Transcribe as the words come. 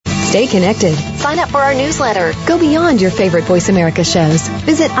Stay connected. Sign up for our newsletter. Go beyond your favorite Voice America shows.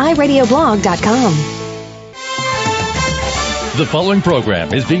 Visit iradioblog.com. The following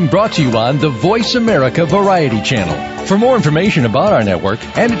program is being brought to you on the Voice America Variety Channel. For more information about our network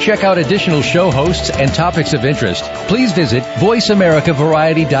and to check out additional show hosts and topics of interest, please visit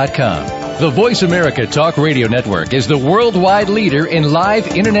voiceamericavariety.com. The Voice America Talk Radio Network is the worldwide leader in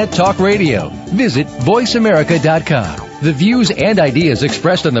live Internet talk radio. Visit voiceamerica.com. The views and ideas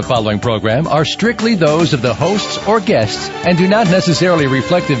expressed on the following program are strictly those of the hosts or guests and do not necessarily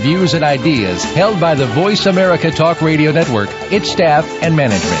reflect the views and ideas held by the Voice America Talk Radio Network, its staff, and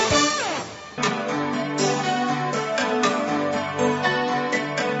management.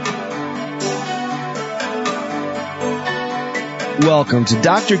 Welcome to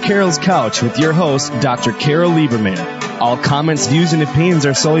Dr. Carol's Couch with your host, Dr. Carol Lieberman. All comments, views, and opinions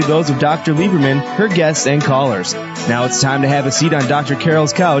are solely those of Dr. Lieberman, her guests, and callers. Now it's time to have a seat on Dr.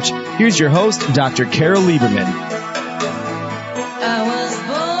 Carol's Couch. Here's your host, Dr. Carol Lieberman.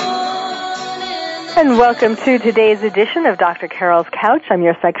 And welcome to today's edition of Dr. Carol's Couch. I'm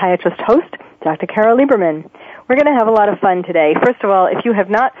your psychiatrist host, Dr. Carol Lieberman. We're going to have a lot of fun today. First of all, if you have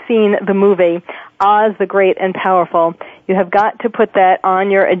not seen the movie Oz the Great and Powerful, you have got to put that on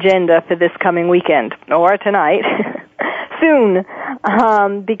your agenda for this coming weekend, or tonight, soon,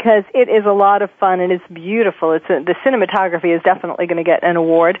 because it is a lot of fun and it's beautiful. The cinematography is definitely going to get an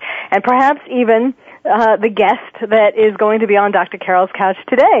award, and perhaps even the guest that is going to be on Dr. Carol's Couch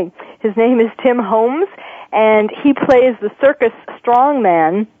today. His name is Tim Holmes, and he plays the circus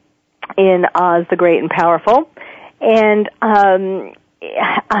strongman in Oz the Great and Powerful. And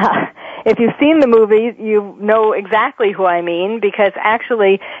if you've seen the movie, you know exactly who I mean, because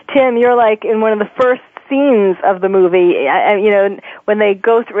actually, Tim, you're like in one of the first scenes of the movie. When they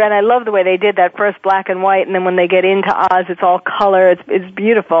go through, and I love the way they did that first black and white, and then when they get into Oz, it's all color. It's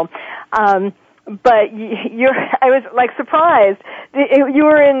beautiful. But I was like surprised. You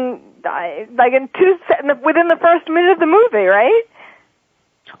were within the first minute of the movie, right?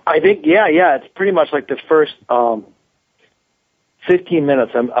 I think, yeah, it's pretty much like the first 15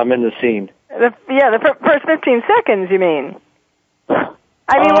 minutes I'm in the scene. The first 15 seconds, you mean? I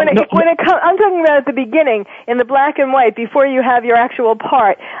mean, I'm talking about at the beginning, in the black and white, before you have your actual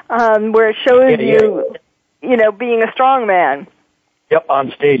part, where it shows you being a strong man. Yep,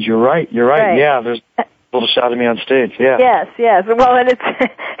 on stage, you're right. Yeah, there's a little shot of me on stage, yeah. Yes. Well, and it's,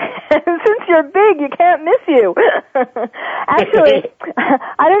 since you're big, you can't miss you. Actually,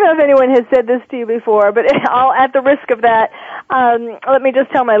 I don't know if anyone has said this to you before, but at the risk of that, let me just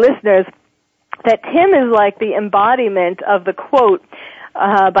tell my listeners that Tim is like the embodiment of the quote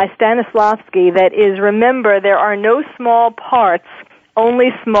by Stanislavski that is, remember, there are no small parts,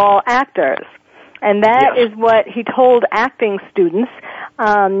 only small actors. And that is what he told acting students,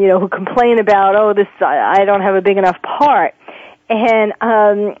 who complain about, I don't have a big enough part. And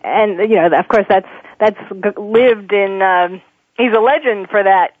of course that's lived in, he's a legend for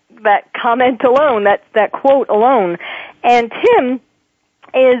that comment alone, that quote alone. And Tim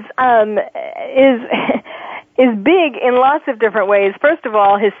is big in lots of different ways. First of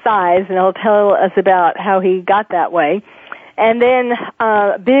all, his size, and he'll tell us about how he got that way. And then,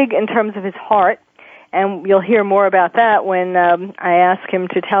 big in terms of his heart. And you'll hear more about that when I ask him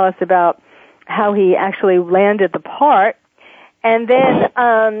to tell us about how he actually landed the part. And then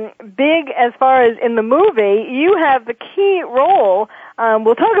big as far as in the movie, you have the key role.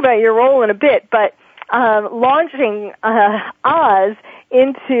 We'll talk about your role in a bit, but launching Oz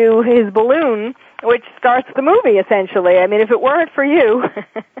into his balloon, which starts the movie, essentially. I mean, if it weren't for you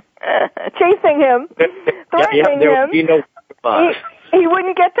chasing him, threatening him, he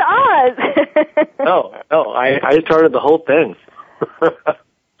wouldn't get to Oz. No, I started the whole thing.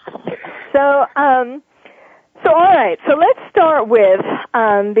 So all right, so let's start with,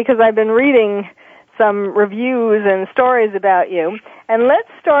 because I've been reading some reviews and stories about you, and let's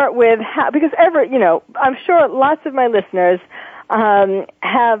start with how, because I'm sure lots of my listeners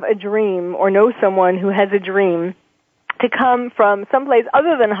have a dream or know someone who has a dream to come from someplace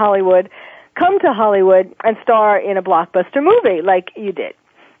other than Hollywood, come to Hollywood and star in a blockbuster movie like you did,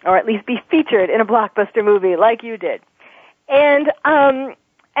 or at least be featured in a blockbuster movie like you did. And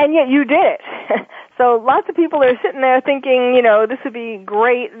yet you did it. So lots of people are sitting there thinking, this would be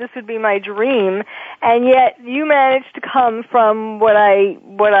great, this would be my dream, and yet you managed to come from what I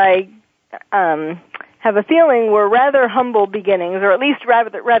have a feeling were rather humble beginnings, or at least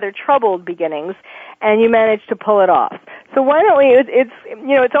rather troubled beginnings, and you managed to pull it off. So why don't we,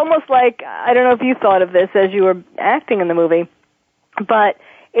 it's almost like, I don't know if you thought of this as you were acting in the movie, but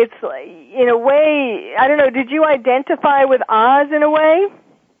it's, in a way, I don't know, did you identify with Oz in a way?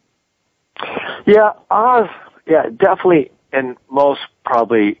 Yeah, Oz. Yeah, definitely. And most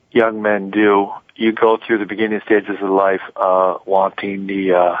probably young men do. You go through the beginning stages of life, wanting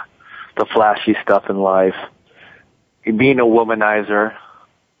the flashy stuff in life, being a womanizer,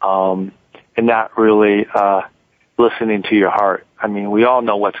 and not really listening to your heart. I mean, we all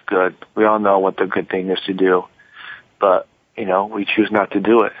know what's good. We all know what the good thing is to do, but we choose not to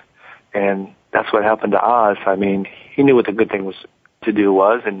do it. And that's what happened to Oz. I mean, he knew what the good thing was to do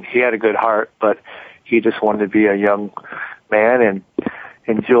was, and he had a good heart, but he just wanted to be a young man and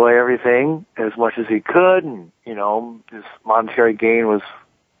enjoy everything as much as he could. And, his monetary gain was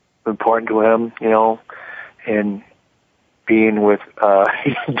important to him, and being with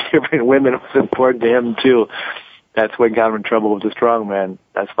different women was important to him too. That's what got him in trouble with the strongman.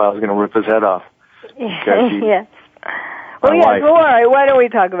 That's why I was going to rip his head off. Yes. Well, yes. Well, all right. Why don't we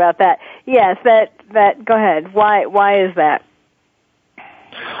talk about that? Yes. That. Go ahead. Why is that?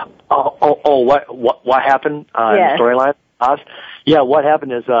 What happened in the storyline? Oz? Yeah. What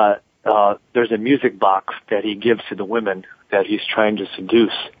happened is there's a music box that he gives to the women that he's trying to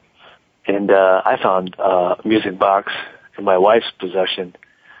seduce, and I found a music box in my wife's possession,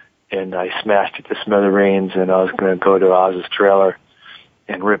 and I smashed it to smithereens, and I was going to go to Oz's trailer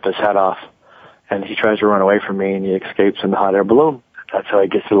and rip his head off. And he tries to run away from me, and he escapes in the hot air balloon. That's how he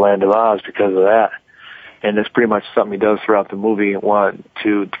gets to the land of Oz, because of that. And it's pretty much something he does throughout the movie. 1,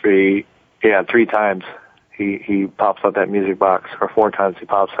 2, 3, 3 times he pops out that music box, or 4 times he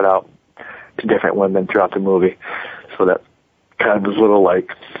pops it out to different women throughout the movie. So that kind of this little, I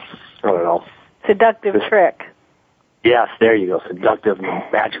don't know. Seductive trick. Yes, there you go. Seductive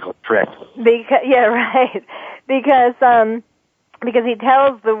and magical trick. Right. Because he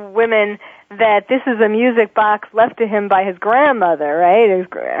tells the women that this is a music box left to him by his grandmother, right?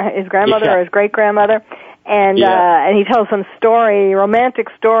 His grandmother or his great-grandmother. And he tells some romantic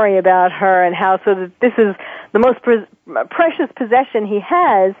story about her, and how that this is the most precious possession he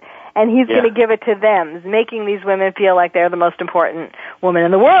has, and he's going to give it to them, making these women feel like they're the most important woman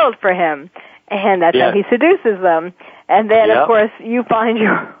in the world for him. And that's how he seduces them. And then, of course, you find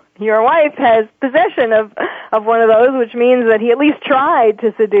your wife has possession of one of those, which means that he at least tried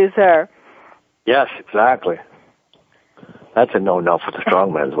to seduce her. Yes, exactly. That's a no-no for the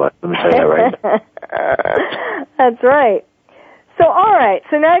strongman's wife. Let me say that right now. That's right. So, all right.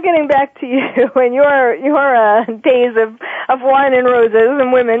 So now getting back to you and your days of wine and roses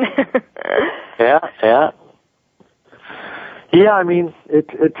and women. Yeah. I mean,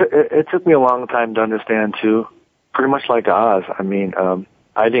 it took me a long time to understand too. Pretty much like Oz. I mean,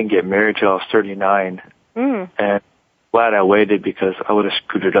 I didn't get married till I was 39, and glad I waited, because I would have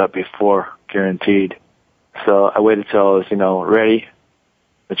screwed it up before, guaranteed. So I waited till I was, ready,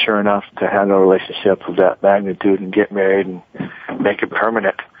 mature enough to handle a relationship of that magnitude and get married and make it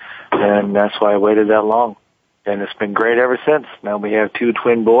permanent. And that's why I waited that long. And it's been great ever since. Now we have 2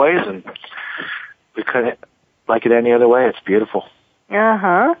 twin boys, and we couldn't like it any other way. It's beautiful.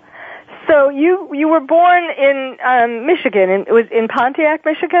 Uh-huh. So you were born in Michigan, and it was in Pontiac,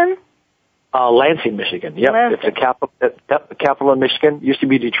 Michigan? Lansing, Michigan. Yep, Lansing. It's the capital of Michigan. Used to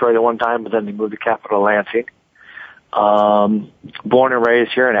be Detroit at one time, but then they moved the capital to Lansing. Born and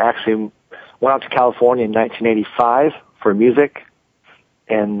raised here, and actually went out to California in 1985 for music,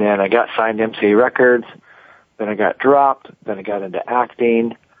 and then I got signed to MCA Records. Then I got dropped. Then I got into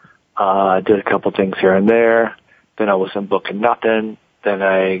acting. Did a couple things here and there. Then I wasn't booking nothing. Then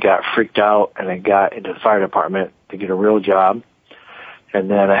I got freaked out, and I got into the fire department to get a real job. And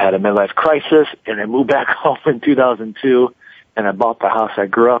then I had a midlife crisis, and I moved back home in 2002, and I bought the house I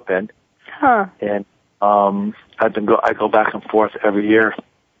grew up in. Huh. And I go back and forth every year.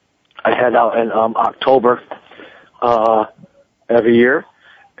 I head out in October every year,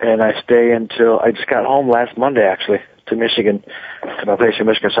 and I stay until I just got home last Monday, actually, to Michigan, to my place in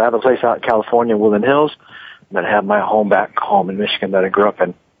Michigan. So I have a place out in California, Woodland Hills, and then I have my home back home in Michigan that I grew up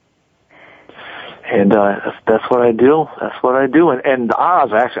in. And that's what I do. And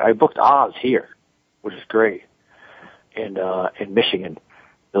Oz, actually, I booked Oz here, which is great, in Michigan.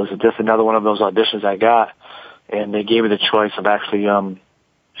 It was just another one of those auditions I got, and they gave me the choice of actually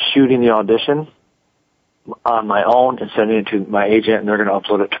shooting the audition on my own and sending it to my agent, and they're going to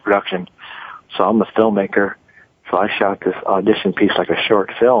upload it to production. So I'm a filmmaker, so I shot this audition piece like a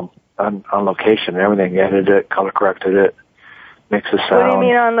short film on location and everything. Edited it, color corrected it, mixed the sound. What do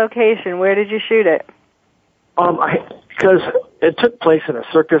you mean on location? Where did you shoot it? Because it took place in a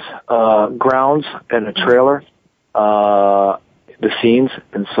circus grounds and a trailer, the scenes,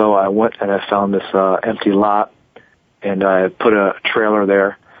 and so I went and I found this empty lot, and I put a trailer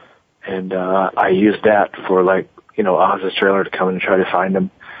there, and I used that for Oz's trailer to come in and try to find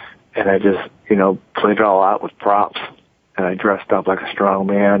him. I just, played it all out with props. And I dressed up like a strong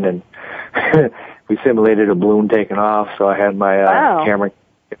man, and we simulated a balloon taking off. So I had my camera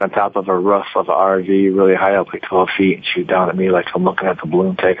on top of a roof of an RV really high up, like 12 feet, and shoot down at me like I'm looking at the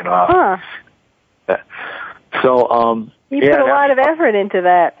balloon taking off. Huh. So, you put a lot of effort into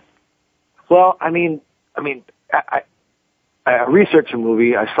that. Well, I researched the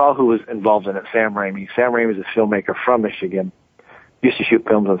movie. I saw who was involved in it, Sam Raimi. Sam Raimi is a filmmaker from Michigan. Used to shoot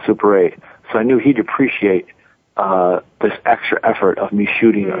films on Super 8. So I knew he'd appreciate this extra effort of me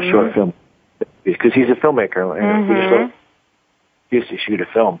shooting a short film, because he's a filmmaker and he used to shoot a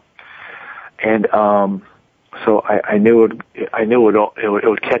film, and so I knew it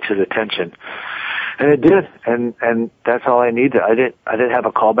would catch his attention, and it did, and that's all I needed. I didn't have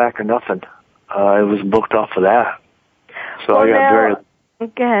a callback or nothing. It was booked off of that. So I got very.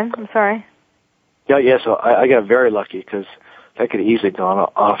 Go ahead. I'm sorry. Yeah. So I got very lucky, because that could have easily gone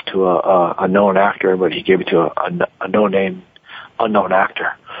off to a known actor, but he gave it to a no-name, unknown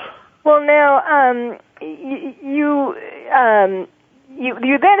actor. Well, now, you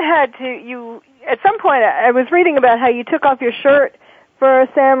then had to, at some point, I was reading about how you took off your shirt for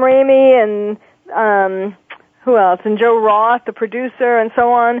Sam Raimi and, who else? And Joe Roth, the producer, and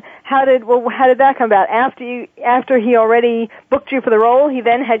so on. How did that come about? After he already booked you for the role, he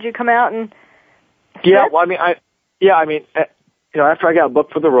then had you come out and... Yeah, well, after I got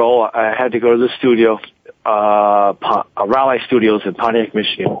booked for the role, I had to go to the studio, Raleigh Studios in Pontiac,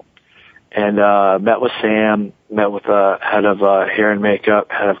 Michigan, and met with Sam, met with the head of hair and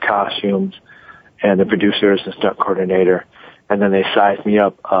makeup, head of costumes, and the producers and stunt coordinator. And then they sized me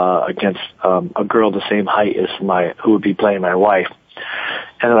up against a girl the same height as who would be playing my wife.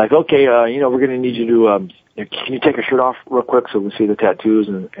 And they're like, okay, we're going to need you to, can you take your shirt off real quick so we can see the tattoos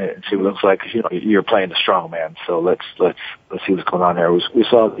and see what it looks like? Because you're playing the strong man, so let's see what's going on here. We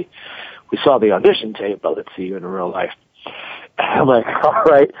saw the audition tape, but let's see you in real life. I'm like, all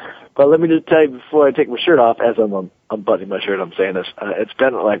right, but let me just tell you before I take my shirt off, as I'm buttoning my shirt, I'm saying this. It's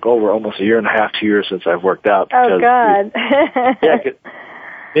been like over almost a year and a half, 2 years since I've worked out. Oh God.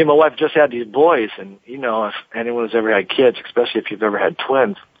 Me and my wife just had these boys, and if anyone has ever had kids, especially if you've ever had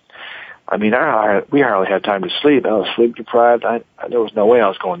twins, we hardly had time to sleep. I was sleep deprived. There was no way I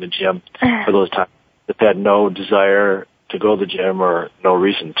was going to the gym for those times. I had no desire to go to the gym, or no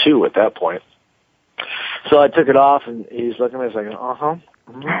reason to at that point. So I took it off, and he's looking at me, he's like, mm-hmm.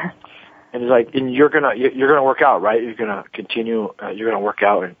 And he's like, and you're gonna work out, right? You're gonna continue. You're gonna work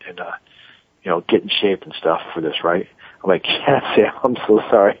out and get in shape and stuff for this, right? I'm like, yeah, Sam, I'm so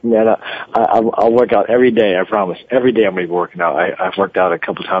sorry, man. I'll work out every day, I promise. Every day I'm going to be working out. I've worked out a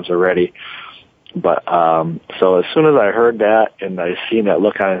couple times already. But, so as soon as I heard that and I seen that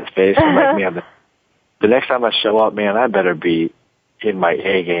look on his face, I'm like, man, the next time I show up, man, I better be in my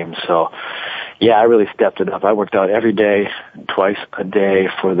A game. So, yeah, I really stepped it up. I worked out every day, twice a day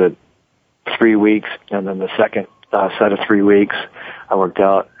for the 3 weeks. And then the second set of 3 weeks, I worked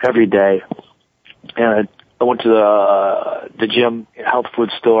out every day. And I went to the gym, health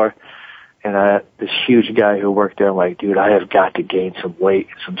food store, and this huge guy who worked there, I'm like, dude, I have got to gain some weight,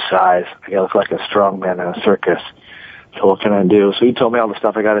 some size. I gotta look like a strong man in a circus. So what can I do? So he told me all the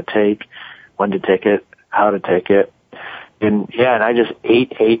stuff I gotta take, when to take it, how to take it. And yeah, and I just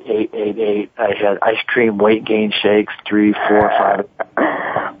ate. I had ice cream weight gain shakes, 3, 4, 5.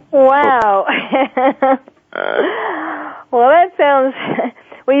 Wow. Well, that sounds...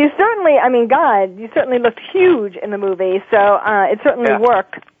 Well, you certainly looked huge in the movie, so it certainly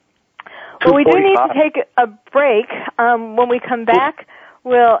worked. Well, we do need to take a break. When we come back,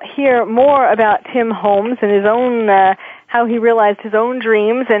 we'll hear more about Tim Holmes and his own, how he realized his own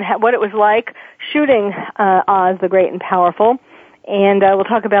dreams and what it was like shooting Oz the Great and Powerful. And we'll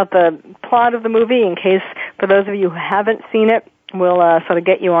talk about the plot of the movie in case, for those of you who haven't seen it, we'll sort of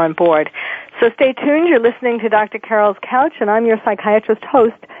get you on board. So stay tuned. You're listening to Dr. Carol's Couch, and I'm your psychiatrist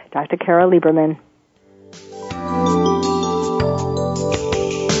host, Dr. Carol Lieberman.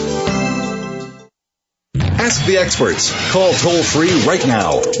 Ask the experts. Call toll-free right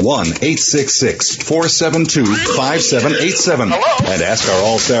now, 1-866-472-5787. And ask our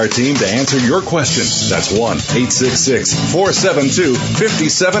All-Star team to answer your question. That's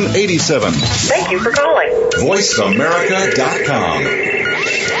 1-866-472-5787. Thank you for calling. VoiceAmerica.com.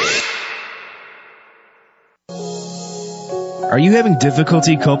 Are you having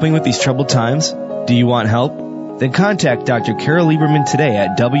difficulty coping with these troubled times? Do you want help? Then contact Dr. Carol Lieberman today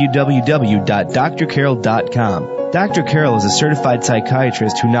at www.drcarol.com. Dr. Carol is a certified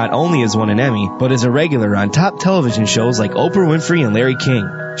psychiatrist who not only has won an Emmy, but is a regular on top television shows like Oprah Winfrey and Larry King.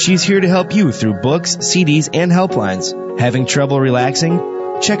 She's here to help you through books, CDs, and helplines. Having trouble relaxing?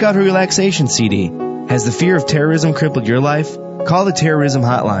 Check out her relaxation CD. Has the fear of terrorism crippled your life? Call the terrorism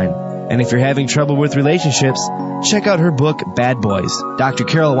hotline. And if you're having trouble with relationships, check out her book, Bad Boys. Dr.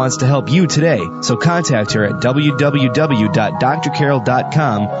 Carol wants to help you today, so contact her at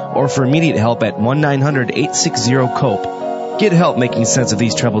www.drcarol.com or for immediate help at 1-900-860-COPE. Get help making sense of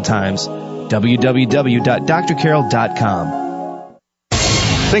these troubled times. www.drcarol.com.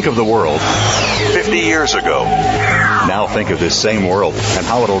 Think of the world 50 years ago. Now think of this same world and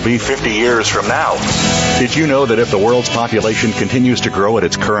how it'll be 50 years from now. Did you know that if the world's population continues to grow at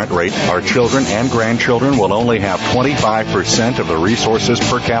its current rate, our children and grandchildren will only have 25% of the resources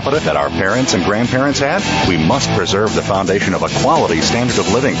per capita that our parents and grandparents had? We must preserve the foundation of a quality standard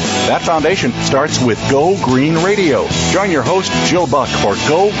of living. That foundation starts with Go Green Radio. Join your host, Jill Buck, for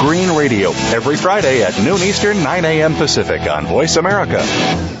Go Green Radio every Friday at noon Eastern, 9 a.m. Pacific on Voice America.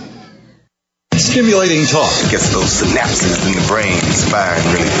 Stimulating talk. Gets those synapses in the brain firing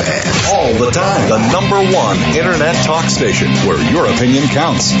really fast. All the time. The #1 Internet talk station where your opinion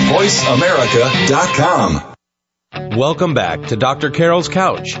counts. VoiceAmerica.com. Welcome back to Dr. Carol's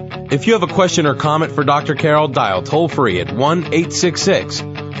Couch. If you have a question or comment for Dr. Carol, dial toll-free at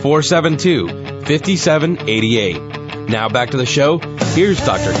 1-866-472-5788. Now back to the show. Here's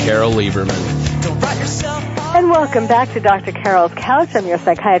Dr. Carol Lieberman. And welcome back to Dr. Carol's Couch. I'm your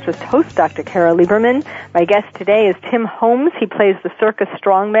psychiatrist host, Dr. Carol Lieberman. My guest today is Tim Holmes. He plays the circus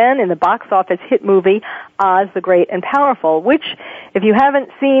strongman in the box office hit movie Oz the Great and Powerful, which, if you haven't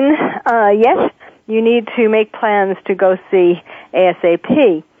seen yet, you need to make plans to go see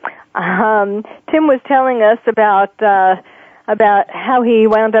ASAP. Tim was telling us about how he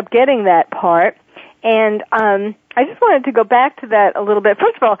wound up getting that part, and I just wanted to go back to that a little bit.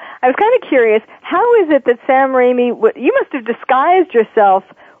 First of all, I was kind of curious, how is it that Sam Raimi, you must have disguised yourself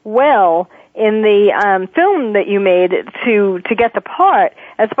well in the film that you made to get the part,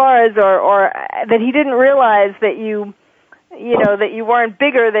 as far as, or that he didn't realize that you weren't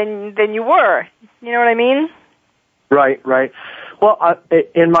bigger than you were. You know what I mean? Right. Well,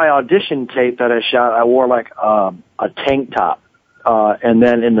 in my audition tape that I shot, I wore like a tank top, and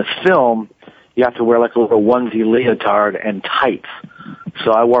then in the film, you have to wear like a little onesie leotard and tights.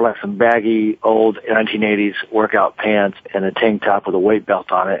 So I wore like some baggy old 1980s workout pants and a tank top with a weight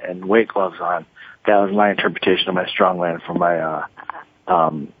belt on it and weight gloves on. That was my interpretation of my strongman for my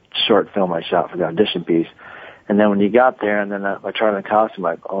short film I shot for the audition piece. And then when you got there and then I tried on the costume,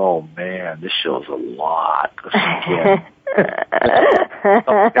 like, oh man, this show's a lot.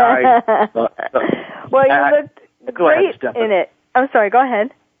 Well, you looked great in it. I'm sorry, go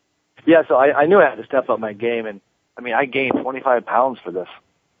ahead. Yeah, so I knew I had to step up my game, and I mean, I gained 25 pounds for this.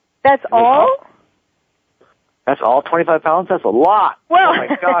 That's all? That's all, 25 pounds? That's a lot. Well, oh my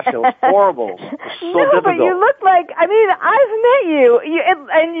gosh, it was horrible. It was so difficult. But you look like, I mean, I've met you,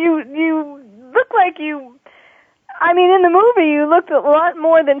 and you look like you, I mean, in the movie, you looked a lot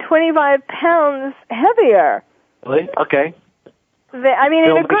more than 25 pounds heavier. Really? Okay. I mean,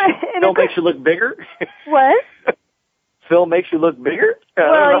 Film makes you look bigger? What? Film makes you look bigger?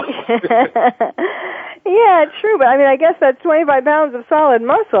 Well, yeah, true, but I mean, I guess that's 25 pounds of solid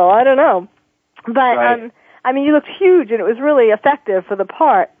muscle. I don't know. But, right. I mean, you looked huge, and it was really effective for the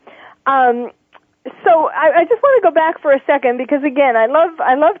part. So I just want to go back for a second because, again, I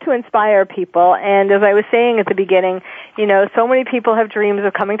love to inspire people, and as I was saying at the beginning, you know, so many people have dreams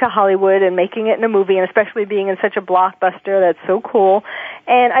of coming to Hollywood and making it in a movie, and especially being in such a blockbuster. That's so cool.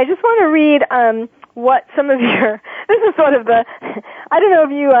 And I just want to read what some of your, this is sort of the, I don't know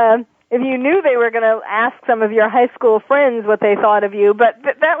if you knew they were going to ask some of your high school friends what they thought of you, but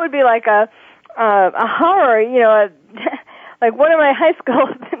that would be like a horror, you know, like one of my high school,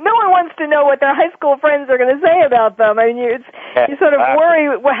 no one wants to know what their high school friends are going to say about them. I mean, you sort of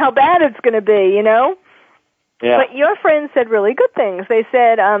worry how bad it's going to be, you know? Yeah. But your friends said really good things. They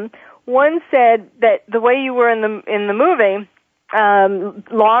said, one said that the way you were in the movie,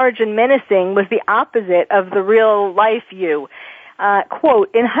 large and menacing, was the opposite of the real life you.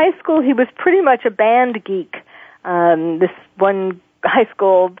 Quote, in high school he was pretty much a band geek. This one high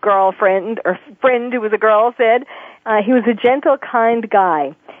school girlfriend or friend who was a girl said, he was a gentle, kind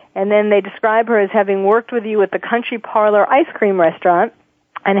guy. And then they describe her as having worked with you at the Country Parlor ice cream restaurant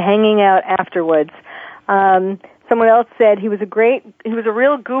and hanging out afterwards. Someone else said he was a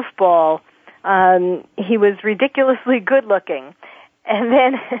real goofball. He was ridiculously good looking. And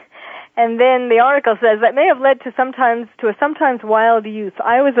then the article says that may have led to a sometimes wild youth.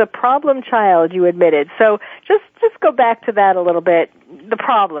 I was a problem child, you admitted. So just go back to that a little bit, the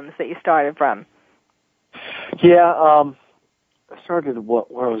problems that you started from. Yeah, started, where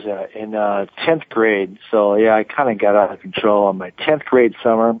was that? In 10th grade. So, yeah, I kind of got out of control. On my 10th grade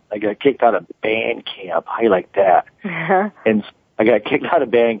summer, I got kicked out of band camp. How you like that? And I got kicked out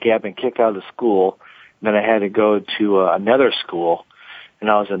of band camp and kicked out of school. And then I had to go to another school. And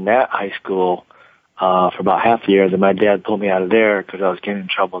I was in that high school for about half the year. Then my dad pulled me out of there because I was getting in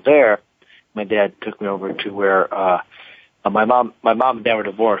trouble there. My dad took me over to where my mom and dad were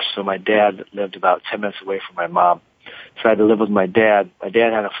divorced, so my dad lived about 10 minutes away from my mom. So I had to live with my dad. My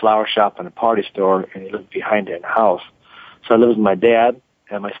dad had a flower shop and a party store, and he lived behind it in a house. So I lived with my dad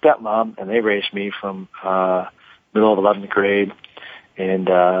and my stepmom, and they raised me from middle of 11th grade and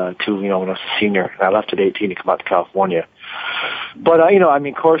to, when I was a senior. And I left at 18 to come out to California. But,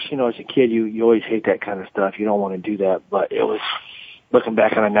 of course, as a kid, you always hate that kind of stuff. You don't want to do that. But it was, looking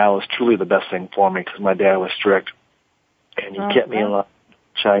back on it now, it was truly the best thing for me because my dad was strict. And he kept me in line,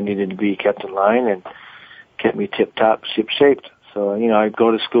 which I needed to be kept in line, and kept me tip-top, ship-shaped. So, I'd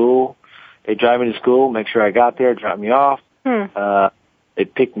go to school. They'd drive me to school, make sure I got there, drop me off.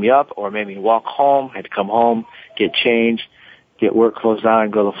 They'd pick me up or made me walk home. I had to come home, get changed, get work clothes on,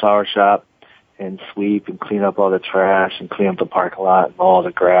 go to the flower shop, and sweep and clean up all the trash and clean up the parking lot and mow all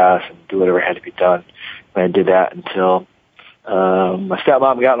the grass and do whatever had to be done. And I did that until my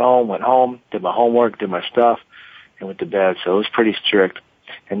stepmom got home, went home, did my homework, did my stuff, and went to bed. So it was pretty strict.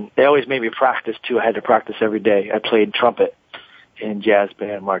 And they always made me practice, too. I had to practice every day. I played trumpet in jazz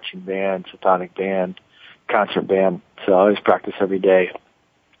band, marching band, symphonic band, concert band. So I always practice every day.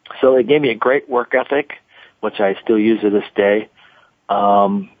 So they gave me a great work ethic, which I still use to this day.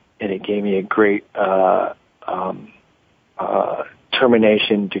 And it gave me a great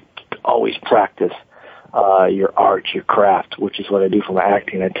determination to always practice your art, your craft, which is what I do for my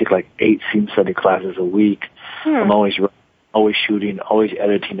acting. I take like 8 scene study classes a week. I'm always shooting, always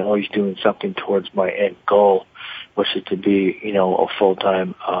editing, always doing something towards my end goal, which is to be, a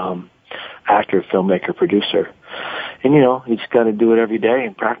full-time actor, filmmaker, producer. And, you just got to do it every day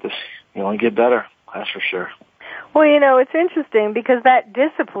and practice, and get better. That's for sure. Well, it's interesting because that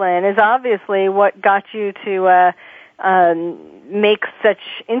discipline is obviously what got you to make such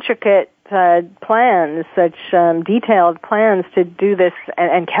intricate plans, such detailed plans to do this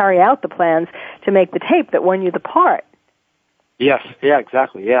and carry out the plans to make the tape that won you the part. Yes, yeah,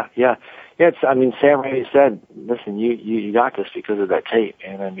 exactly, yeah. Sam Raimi said, listen, you got this because of that tape,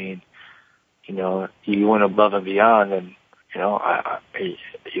 and you went above and beyond, and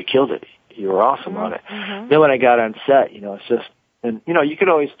you killed it. You were awesome on it. Then when I got on set, it's just, and you can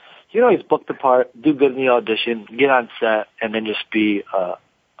always book the part, do good in the audition, get on set, and then just be a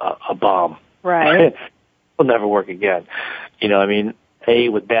bomb. Right. It'll never work again.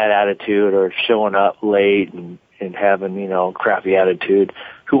 With bad attitude or showing up late and having, crappy attitude.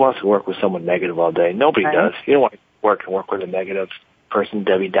 Who wants to work with someone negative all day? Nobody does. You don't want to work with a negative person,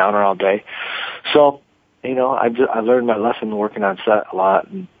 Debbie Downer, all day. So, I learned my lesson working on set a lot,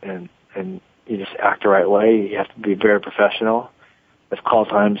 and you just act the right way. You have to be very professional. If call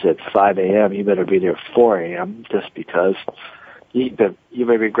time's at 5 a.m., you better be there at 4 a.m. just because you better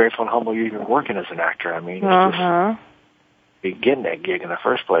be grateful and humble you're even working as an actor. It's just be getting that gig in the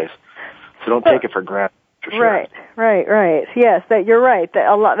first place. So don't take it for granted. For sure. Right. Yes, you're right.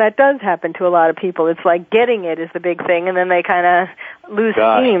 That does happen to a lot of people. It's like getting it is the big thing, and then they kind of lose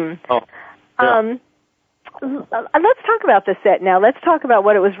steam. Oh, yeah. Let's talk about the set now. Let's talk about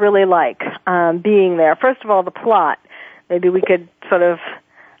what it was really like being there. First of all, the plot. Maybe we could sort of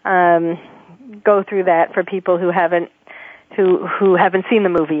go through that for people who haven't seen the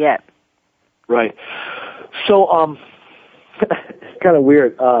movie yet. Right. So, it's kind of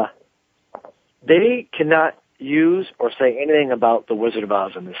weird. They cannot use or say anything about the Wizard of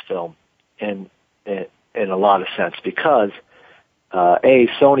Oz in this film, in a lot of sense, because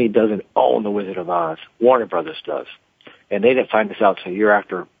Sony doesn't own the Wizard of Oz. Warner Brothers does, and they didn't find this out until a year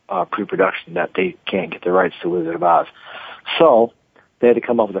after pre-production that they can't get the rights to Wizard of Oz. So they had to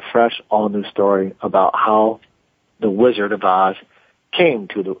come up with a fresh, all-new story about how the Wizard of Oz came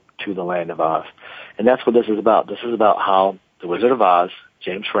to the land of Oz, and that's what this is about. This is about how the Wizard of Oz,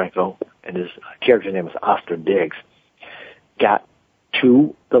 James Franco, and his character's name is Oscar Diggs, got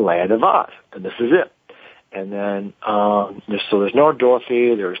to the land of Oz, and this is it. And then, there's no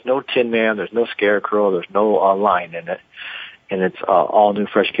Dorothy, there's no Tin Man, there's no Scarecrow, there's no Lion in it, and it's all new,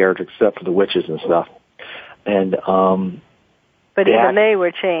 fresh characters except for the witches and stuff. And but even they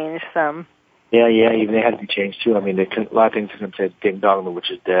were changed some. Yeah, even they had to be changed too. A lot of things they couldn't say Ding Dong, the witch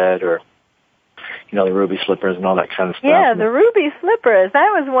is dead, or the ruby slippers and all that kind of stuff. Yeah, the ruby slippers.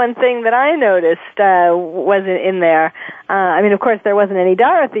 That was one thing that I noticed wasn't in there. Of course, there wasn't any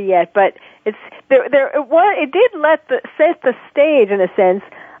Dorothy yet, but it did set the stage in a sense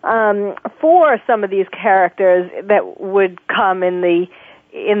for some of these characters that would come in the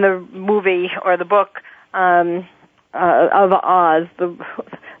movie or the book of Oz, the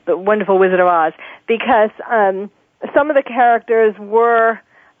Wonderful Wizard of Oz, because some of the characters were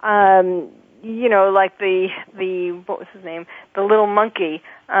like the what was his name, the little monkey.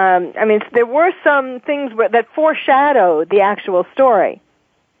 There were some things that foreshadowed the actual story.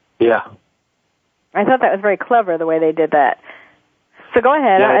 Yeah, I thought that was very clever the way they did that. So go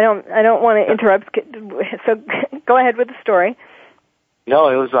ahead. Yeah. I don't want to interrupt. So go ahead with the story. No,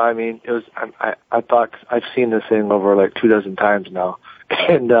 it was. I thought I've seen this thing over like 24 times now,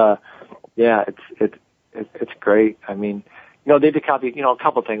 and it's great. They did copy, a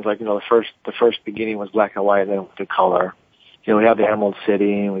couple things like, the first beginning was black and white, and then with the color. We have the Emerald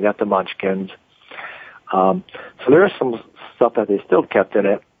City, and we got the Munchkins. So there is some stuff that they still kept in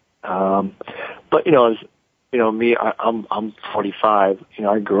it. But me, I'm 45.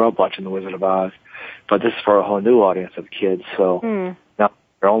 I grew up watching The Wizard of Oz, but this is for a whole new audience of kids. So now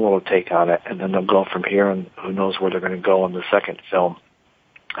their own little take on it, and then they'll go from here, and who knows where they're going to go in the second film.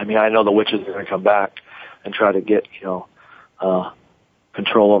 I know the witches are going to come back and try to get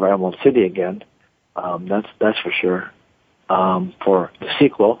control over Emerald City again. That's for sure for the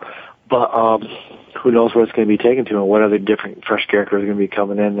sequel. But who knows where it's going to be taken to, and what other different fresh characters are going to be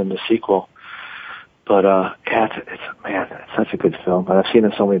coming in the sequel. But it's such a good film, and I've seen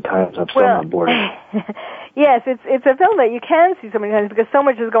it so many times. I'm still not bored. Yes, it's a film that you can see so many times because so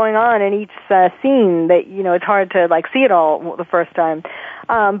much is going on in each scene that it's hard to see it all the first time.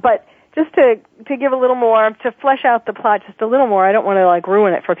 But just to give a little more, to flesh out the plot just a little more, I don't want to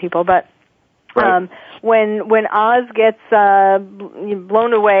ruin it for people, but right. When Oz gets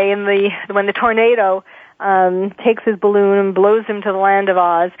blown away when the tornado takes his balloon and blows him to the land of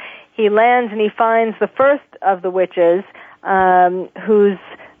Oz, he lands and he finds the first of the witches, who's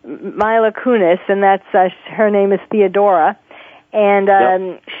Mila Kunis, and that's her name is Theodora.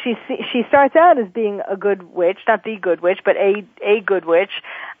 And she starts out as being a good witch, not the good witch, but a good witch.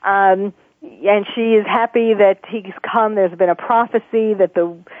 And she is happy that he's come. There's been a prophecy that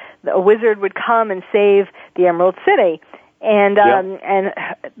a wizard would come and save the Emerald City. And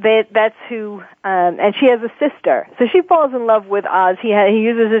that's who. And she has a sister, so she falls in love with Oz. He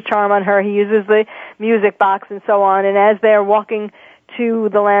uses his charm on her. He uses the music box and so on. And as they're walking to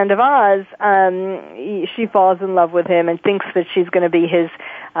the land of Oz, she falls in love with him and thinks that she's going to be his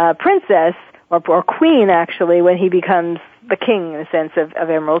princess or queen, actually, when he becomes the king, in a sense, of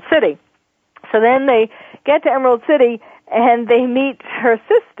Emerald City. So then they get to Emerald City and they meet her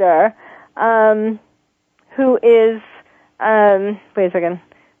sister, who is. Wait a second.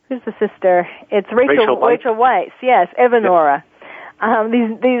 Who's the sister? It's Rachel Weisz. Yes, Evanora.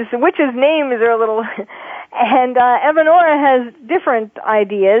 These witches' names are a little, and Evanora has different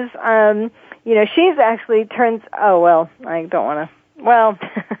ideas. She's actually turns. Oh well, I don't want to. Well,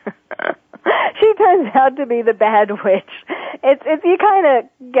 she turns out to be the bad witch. It's you kind of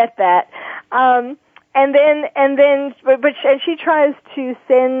get that. And she tries to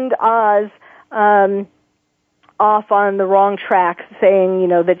send Oz. Off on the wrong track, saying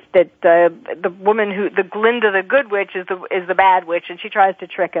that the woman the Glinda the good witch is the bad witch, and she tries to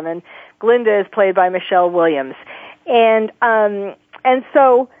trick him. And Glinda is played by Michelle Williams, and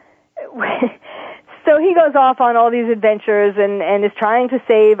so he goes off on all these adventures and is trying to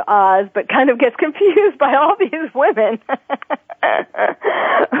save Oz, but kind of gets confused by all these women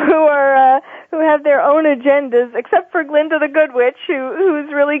who have their own agendas, except for Glinda the good witch,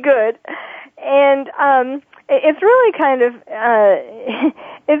 who's really good, and it's really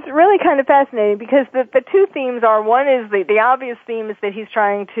kind of fascinating because the two themes are, one is the obvious theme is that he's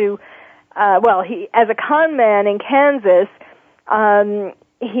trying to he as a con man in Kansas, as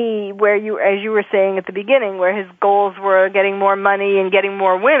you were saying at the beginning, where his goals were getting more money and getting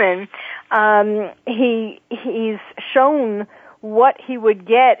more women, he's shown what he would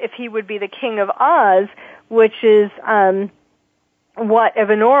get if he would be the king of Oz, which is what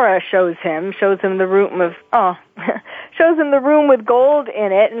Evanora shows him the room shows him the room with gold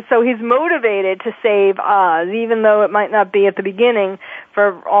in it, and so he's motivated to save Oz, even though it might not be at the beginning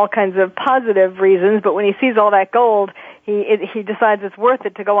for all kinds of positive reasons, but when he sees all that gold, he decides it's worth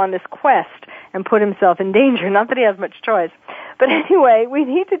it to go on this quest and put himself in danger. Not that he has much choice. But anyway, we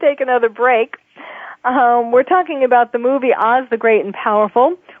need to take another break. We're talking about the movie Oz the Great and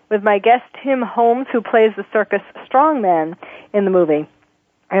Powerful with my guest Tim Holmes, who plays the circus strongman in the movie.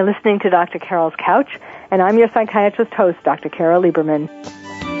 You're listening to Dr. Carol's Couch, and I'm your psychiatrist host, Dr. Carol Lieberman.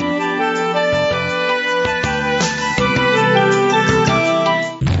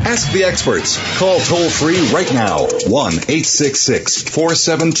 Ask the experts. Call toll-free right now,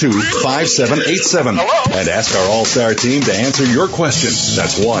 1-866-472-5787. And ask our All-Star team to answer your question.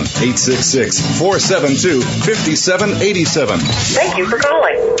 That's 1-866-472-5787. Thank you for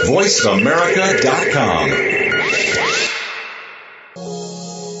calling.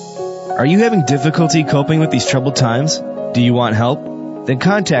 VoiceAmerica.com. Are you having difficulty coping with these troubled times? Do you want help? Then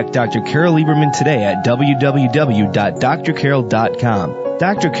contact Dr. Carol Lieberman today at www.drcarol.com.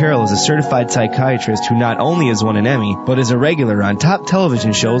 Dr. Carol is a certified psychiatrist who not only has won an Emmy, but is a regular on top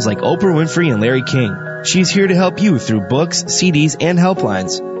television shows like Oprah Winfrey and Larry King. She's here to help you through books, CDs, and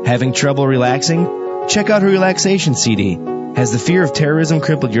helplines. Having trouble relaxing? Check out her relaxation CD. Has the fear of terrorism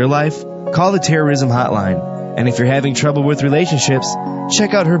crippled your life? Call the terrorism hotline. And if you're having trouble with relationships,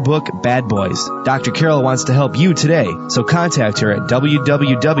 check out her book, Bad Boys. Dr. Carol wants to help you today, so contact her at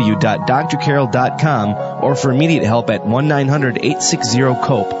www.drcarol.com or for immediate help at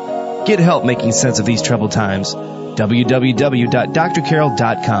 1-900-860-COPE. Get help making sense of these troubled times.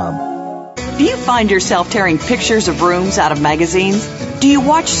 www.drcarol.com. Do you find yourself tearing pictures of rooms out of magazines? Do you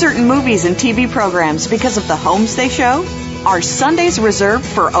watch certain movies and TV programs because of the homes they show? Are Sundays reserved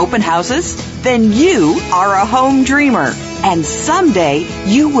for open houses? Then you are a home dreamer. And someday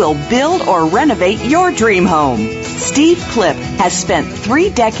you will build or renovate your dream home. Steve Clipp has spent 3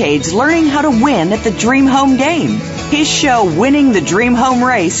 decades learning how to win at the Dream Home game. His show, Winning the Dream Home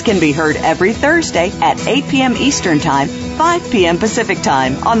Race, can be heard every Thursday at 8 p.m. Eastern Time, 5 p.m. Pacific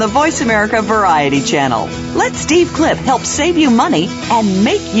Time on the Voice America Variety Channel. Let Steve Clipp help save you money and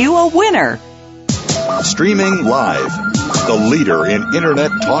make you a winner. Streaming live. The leader in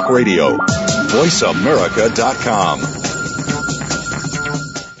Internet talk radio. VoiceAmerica.com.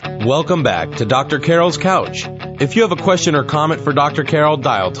 Welcome back to Dr. Carol's Couch. If you have a question or comment for Dr. Carol,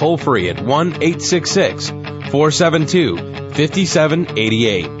 dial toll-free at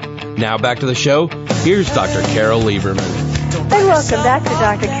 1-866-472-5788. Now back to the show. Here's Dr. Carol Lieberman. And welcome back to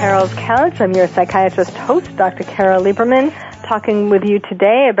Dr. Carol's Couch. I'm your psychiatrist host, Dr. Carol Lieberman, talking with you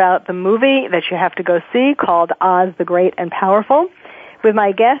today about the movie that you have to go see called Oz the Great and Powerful, with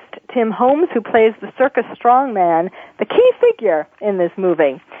my guest, Tim Holmes, who plays the circus strongman, the key figure in this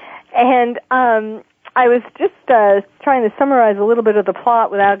movie. And I was just trying to summarize a little bit of the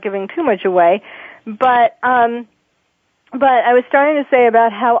plot without giving too much away, but I was starting to say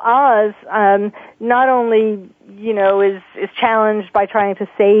about how Oz not only, is challenged by trying to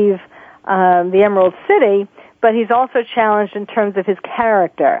save the Emerald City, but he's also challenged in terms of his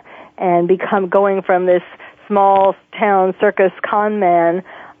character and going from this small town circus con man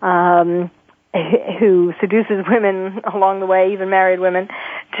who seduces women along the way, even married women,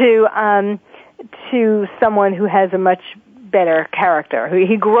 to someone who has a much better character.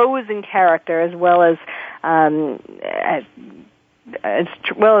 He grows in character as well as trying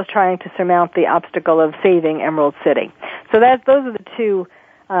to surmount the obstacle of saving Emerald City. So those are the two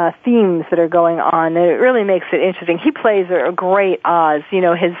themes that are going on, and it really makes it interesting. He plays a great Oz.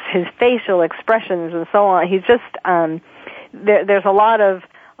 His facial expressions and so on. He's just there's a lot of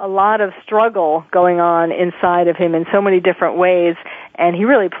struggle going on inside of him in so many different ways, and he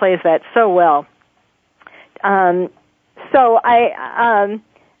really plays that so well. So I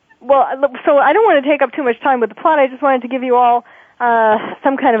don't want to take up too much time with the plot. I just wanted to give you all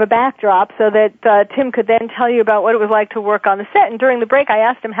some kind of a backdrop so that Tim could then tell you about what it was like to work on the set. And during the break, I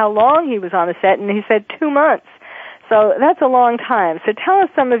asked him how long he was on the set, and he said 2 months. So that's a long time. So tell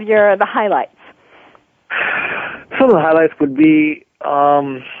us some of the highlights. Some of the highlights would be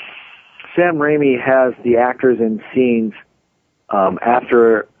Sam Raimi has the actors in scenes.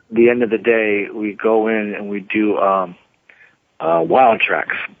 After the end of the day, we go in and we do wild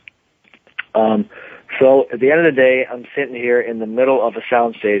tracks. So at the end of the day, I'm sitting here in the middle of a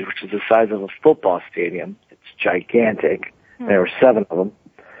soundstage, which is the size of a football stadium. It's gigantic. There were 7 of them,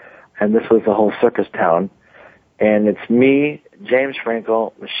 and this was the whole circus town. And it's me, James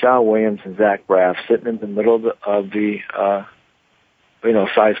Franco, Michelle Williams, and Zach Braff sitting in the middle of the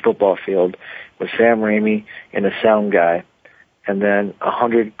size football field with Sam Raimi and a sound guy, and then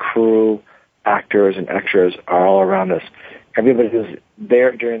 100 crew, actors, and extras are all around us. Everybody who's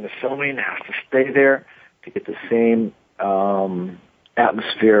there during the filming has to stay there to get the same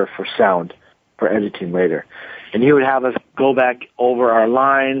atmosphere for sound, for editing later. And he would have us go back over our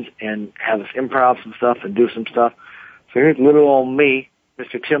lines and have us improv some stuff and do some stuff. So here's little old me,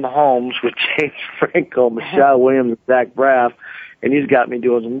 Mr. Tim Holmes, with James Franco, Michelle Williams, and Zach Braff, and he's got me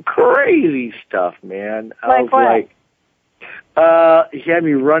doing some crazy stuff, man. I was like, he had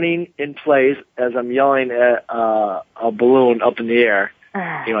me running in place as I'm yelling at a balloon up in the air.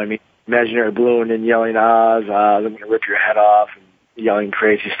 Imaginary balloon, and yelling, Oz, Oz, I'm going to rip your head off. And, yelling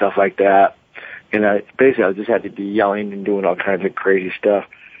crazy stuff like that. And I just had to be yelling and doing all kinds of crazy stuff.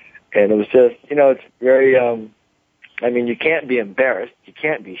 And it was just, it's very, you can't be embarrassed. You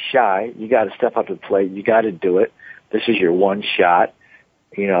can't be shy. You got to step up to the plate. You got to do it. This is your one shot.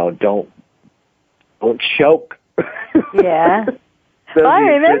 Don't choke. Yeah. Well, I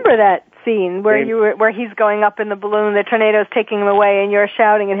remember that scene where he's going up in the balloon, the tornado's taking him away, and you're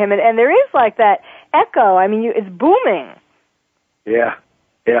shouting at him, and there is like that echo. I mean, it's booming. Yeah.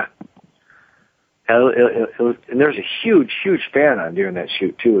 It was, and there's a huge fan on during that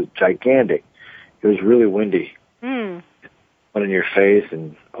shoot too. It was gigantic. It was really windy. Went in your face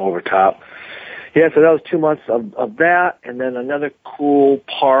and over top. Yeah, so that was 2 months of that, and then another cool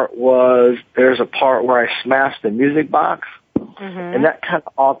part was there's a part where I smashed the music box, and that kind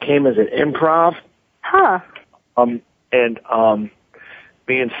of all came as an improv. Huh. Me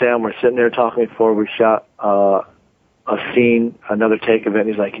and Sam were sitting there talking before we shot a scene, another take of it, and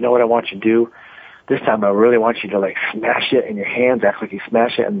he's like, you know what I want you to do? This time I really want you to like smash it in your hands, act like you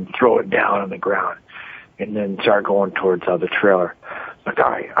smash it, and throw it down on the ground, and then start going towards the trailer. Like,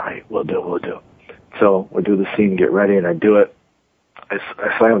 all right, we'll do. So we do the scene, get ready, and I do it. I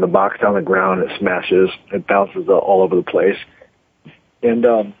slam the box down the ground, it smashes, it bounces all over the place. And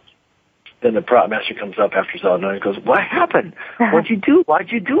then the prop master comes up after it's all done and goes, what happened? What'd you do?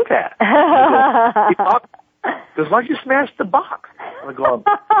 Why'd you do that? He goes, why'd you smash the box? I'm going,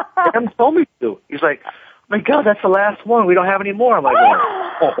 Sam told me to. He's like, oh my God, that's the last one. We don't have any more. I'm like,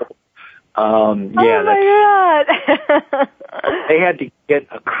 oh my God. They had to get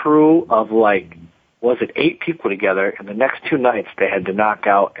a crew of 8 people together, and the next 2 nights they had to knock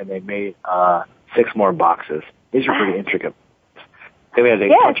out, and they made 6 more boxes. These are pretty intricate.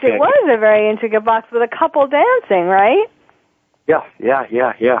 Yes, it was a very intricate box with a couple dancing, right? Yeah.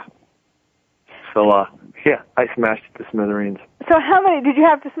 So, I smashed it to smithereens. So how many, did you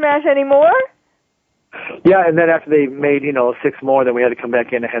have to smash any more? Yeah, and then after they made, 6 more, then we had to come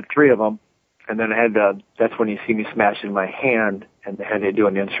back in and had 3 of them. And then I had that's when you see me smashing my hand, and they had to do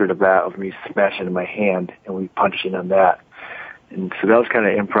an insert of that, of me smashing in my hand, and we punched in on that. And so that was kind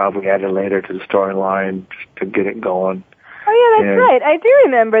of improv we added later to the storyline to get it going. Oh yeah, that's right. I do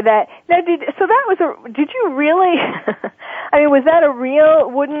remember that. Now, did you really, was that a real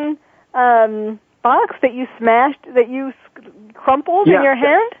wooden, box that you smashed, that you crumpled in your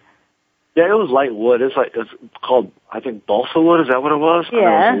hand? Yeah, it was light wood. It's called, I think, balsa wood. Is that what it was?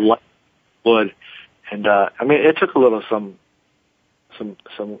 Yeah. It was light wood, and it took a little some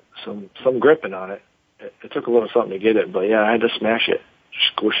gripping on it. It took a little something to get it, but yeah, I had to smash it,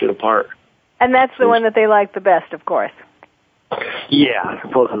 squish it apart. And that's the one that they liked the best, of course. Yeah, as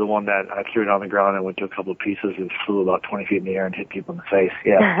opposed to the one that I threw it on the ground and went to a couple of pieces and flew about 20 feet in the air and hit people in the face.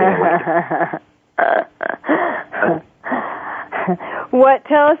 Yeah.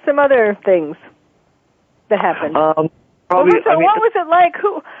 Tell us some other things that happened. What was it like?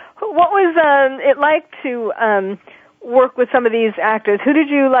 What was it like to work with some of these actors? Who did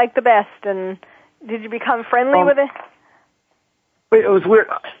you like the best, and did you become friendly with it? It was weird.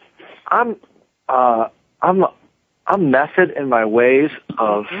 I'm method in my ways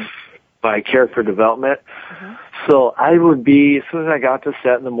of my character development. So I would be, as soon as I got to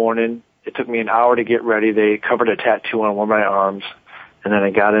set in the morning, it took me an hour to get ready. They covered a tattoo on one of my arms, and then I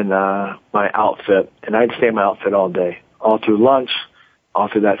got in my outfit, and I'd stay in my outfit all day, all through lunch, all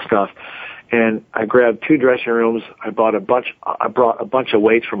through that stuff. And I grabbed 2 dressing rooms. I brought a bunch of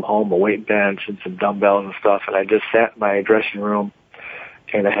weights from home, a weight bench and some dumbbells and stuff, and I just sat in my dressing room,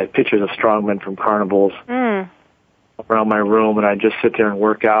 and I had pictures of strongmen from carnivals around my room, and I'd just sit there and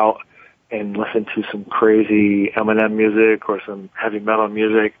work out and listen to some crazy Eminem music or some heavy metal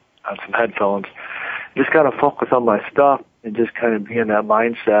music on some headphones. Just kind of focus on my stuff and just kind of be in that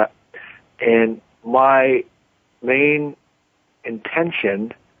mindset. And my main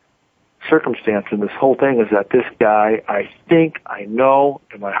circumstance in this whole thing is that this guy, I know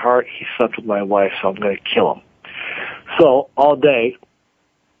in my heart he slept with my wife, so I'm going to kill him. So all day,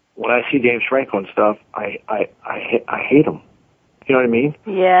 when I see James Franco and stuff, I hate him. You know what I mean?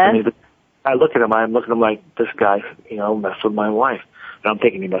 Yeah. I look at him, I'm looking at him like, this guy, messed with my wife. And I'm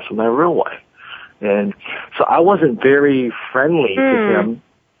thinking he messed with my real wife. And so I wasn't very friendly to him,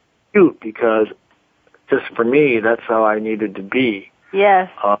 because just for me, that's how I needed to be.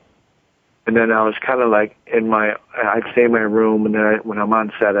 Yes. And then I was kind of like I'd stay in my room, and then when I'm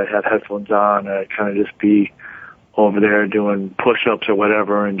on set, I'd have headphones on, and I'd kind of just be over there doing push-ups or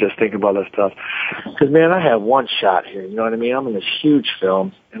whatever and just think about that stuff. Because, man, I have one shot here, you know what I mean? I'm in this huge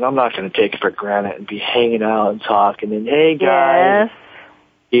film, and I'm not going to take it for granted and be hanging out and talking and, hey, guys. Yes.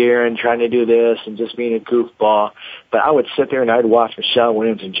 here and trying to do this and just being a goofball. But I would sit there and I'd watch Michelle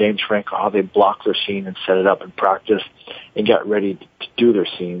Williams and James Franco, how they block their scene and set it up and practice and get ready to do their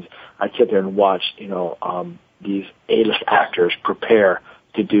scenes. I'd sit there and watch, these A-list actors prepare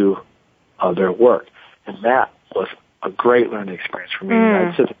to do their work. And that was a great learning experience for me.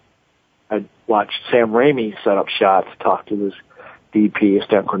 I'd watch Sam Raimi set up shots, talk to his DP,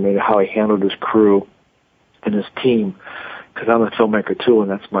 stunt coordinator, how he handled his crew and his team, because I'm a filmmaker too, and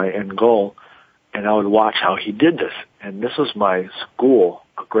that's my end goal. And I would watch how he did this. And this was my school,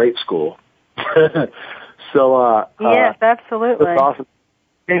 a great school. So, yes, absolutely. It was awesome.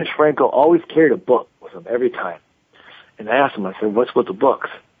 James Franco always carried a book with him every time. And I asked him, I said, what's with the books?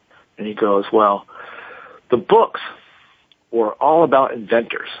 And he goes, well, the books were all about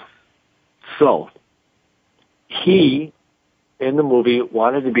inventors. So he, in the movie,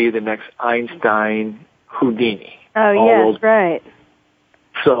 wanted to be the next Einstein, Houdini. Oh, yes, right.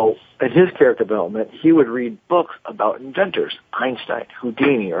 So in his character development, he would read books about inventors, Einstein,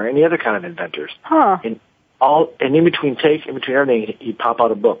 Houdini, or any other kind of inventors. Huh. And in between takes, in between everything, he'd pop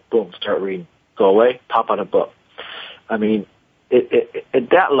out a book. Boom, start reading. Go away, pop out a book. I mean, at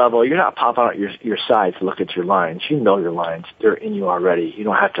that level, you're not popping out your sides to look at your lines. You know your lines. They're in you already. You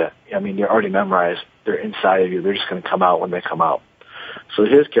don't have to, they're already memorized. They're inside of you. They're just going to come out when they come out. So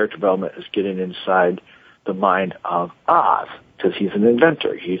his character development is getting inside the mind of Oz, because he's an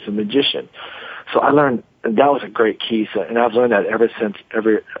inventor. He's a magician. So I learned that was a great key. And I've learned that ever since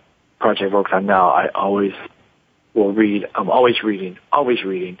every project I've worked on now. I always will read. I'm always reading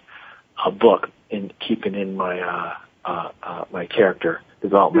a book and keeping in my my character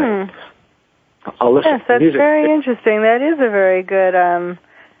development. I'll listen. Yes, that's very interesting. That is a very good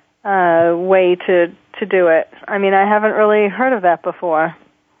way to do it. I mean, I haven't really heard of that before.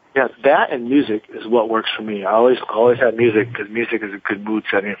 Yeah, that and music is what works for me. I always have music because music is a good mood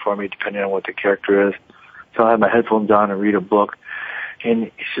setting for me, depending on what the character is. So I have my headphones on and read a book, and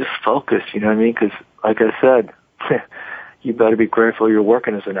it's just focused. You know what I mean? Because, like I said, you better be grateful you're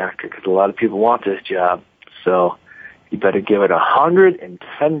working as an actor, because a lot of people want this job. So you better give it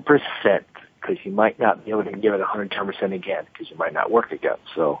 110%, because you might not be able to give it 110% again, because you might not work again.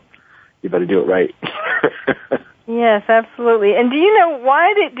 So you better do it right. Yes, absolutely. And do you know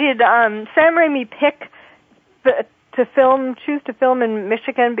why did Sam Raimi choose to film in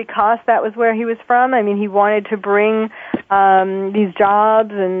Michigan? Because that was where he was from? I mean, he wanted to bring these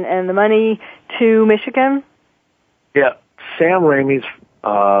jobs and the money to Michigan? Yeah, Sam Raimi's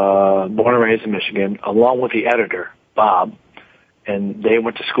born and raised in Michigan, along with the editor, Bob, and they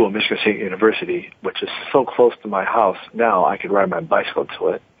went to school at Michigan State University, which is so close to my house now I could ride my bicycle to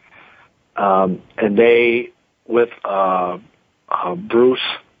it. And they, with Bruce,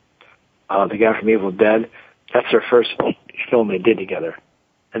 the guy from Evil Dead, that's their first film they did together.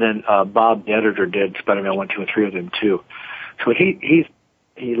 And then Bob, the editor, did Spider-Man 1, 2, and 3 with him too. So he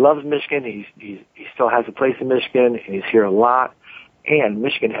loves Michigan. He still has a place in Michigan, and he's here a lot. And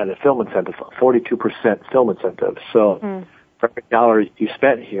Michigan has a film incentive, 42% film incentive. So for every dollar you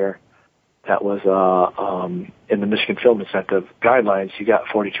spent here, that was in the Michigan Film Incentive guidelines, you got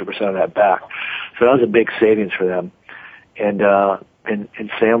 42% of that back. So that was a big savings for them. And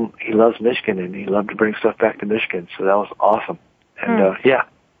Sam, he loves Michigan, and he loved to bring stuff back to Michigan. So that was awesome. And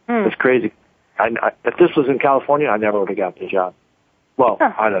it's crazy. If this was in California, I never would have got the job. Well,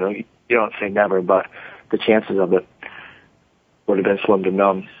 I don't know. You don't say never, but the chances of it would have been slim to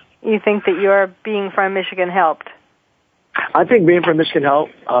none. You think that your being from Michigan helped? I think being from Michigan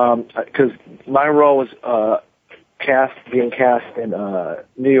helped, because my role was being cast in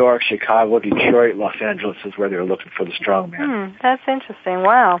New York, Chicago, Detroit, Los Angeles is where they were looking for the strong man. That's interesting.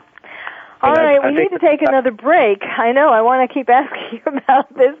 Wow. All right, we need to take another break. I know, I want to keep asking you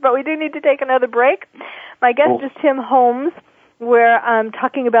about this, but we do need to take another break. My guest is Tim Holmes. We're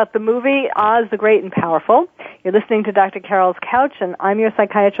talking about the movie Oz the Great and Powerful. You're listening to Dr. Carol's Couch, and I'm your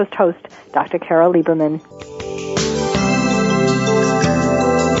psychiatrist host, Dr. Carol Lieberman.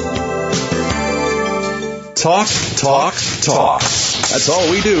 Talk, talk, talk. That's all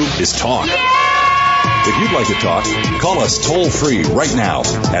we do is talk. If you'd like to talk, call us toll-free right now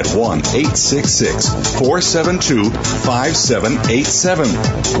at 1-866-472-5787.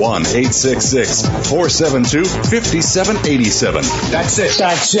 1-866-472-5787. That's it.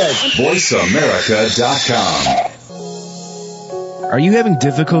 VoiceAmerica.com. Are you having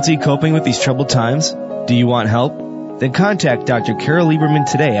difficulty coping with these troubled times? Do you want help? Then contact Dr. Carol Lieberman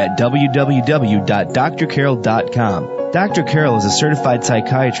today at www.drcarol.com. Dr. Carol is a certified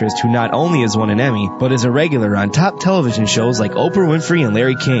psychiatrist who not only has won an Emmy, but is a regular on top television shows like Oprah Winfrey and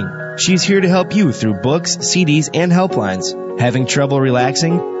Larry King. She's here to help you through books, CDs, and helplines. Having trouble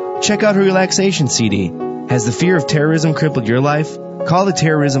relaxing? Check out her relaxation CD. Has the fear of terrorism crippled your life? Call the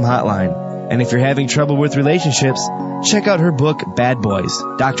terrorism hotline. And if you're having trouble with relationships, check out her book, Bad Boys.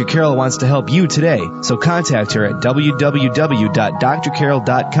 Dr. Carol wants to help you today, so contact her at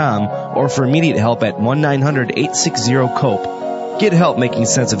www.drcarol.com or for immediate help at 1-900-860-COPE. Get help making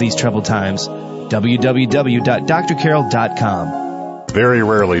sense of these troubled times. www.drcarol.com. Very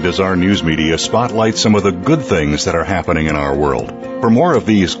rarely does our news media spotlight some of the good things that are happening in our world. For more of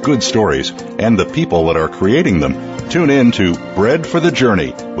these good stories and the people that are creating them, tune in to Bread for the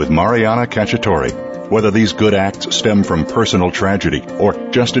Journey with Mariana Cacciatore. Whether these good acts stem from personal tragedy or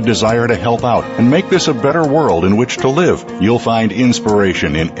just a desire to help out and make this a better world in which to live, you'll find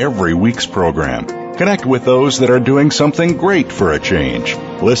inspiration in every week's program. Connect with those that are doing something great for a change.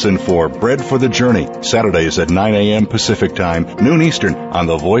 Listen for Bread for the Journey, Saturdays at 9 a.m. Pacific Time, noon Eastern, on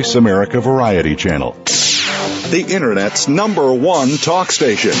the Voice America Variety Channel. The Internet's #1 talk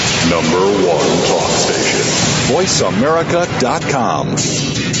station. #1 talk station. VoiceAmerica.com.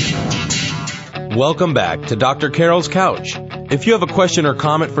 Welcome back to Dr. Carol's Couch. If you have a question or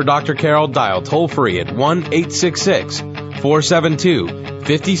comment for Dr. Carol, dial toll-free at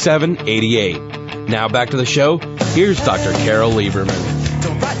 1-866-472-5788. Now back to the show. Here's Dr. Carol Lieberman.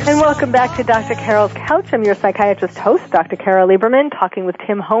 And welcome back to Dr. Carol's Couch. I'm your psychiatrist host, Dr. Carol Lieberman, talking with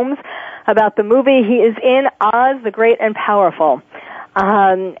Tim Holmes about the movie he is in, Oz the Great and Powerful.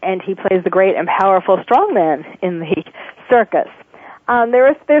 And he plays the great and powerful strongman in the circus.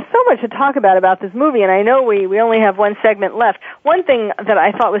 There's so much to talk about this movie, and I know we only have one segment left. One thing that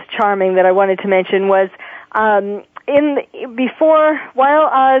I thought was charming that I wanted to mention was while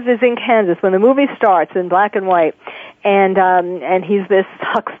Oz is in Kansas, when the movie starts in black and white, and he's this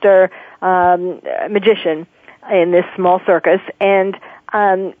huckster magician in this small circus, and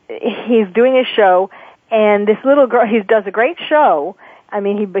he's doing a show, and this little girl, he does a great show. I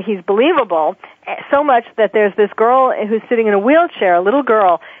mean, he's believable, so much that there's this girl who's sitting in a wheelchair, a little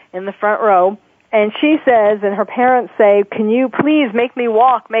girl in the front row, and she says, and her parents say, "Can you please make me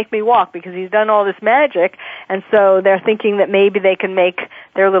walk, because he's done all this magic," and so they're thinking that maybe they can make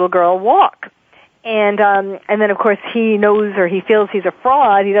their little girl walk. And then of course he knows, or he feels he's a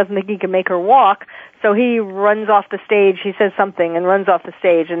fraud, he doesn't think he can make her walk, so he runs off the stage, he says something and runs off the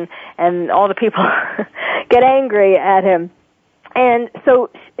stage, and all the people get angry at him. And so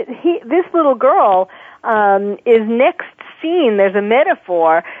this little girl is next seen. There's a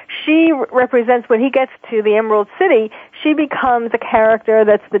metaphor. She represents, when he gets to the Emerald City, she becomes a character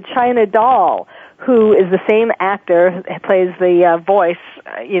that's the China doll, who is the same actor, plays the voice,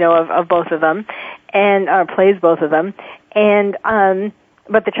 of both of them, and plays both of them. And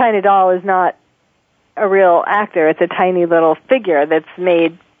but the China doll is not a real actor. It's a tiny little figure that's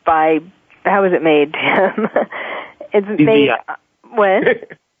made by, how is it made? It's CGI. made when?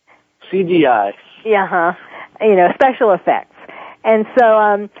 CGI. Yeah, special effects. And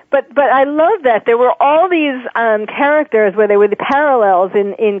so, but I love that there were all these characters where there were the parallels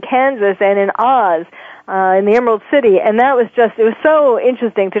in Kansas and in Oz, in the Emerald City, and it was so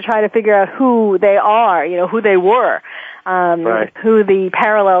interesting to try to figure out who they are, who they were, right. Who the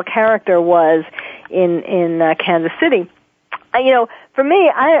parallel character was in Kansas City. For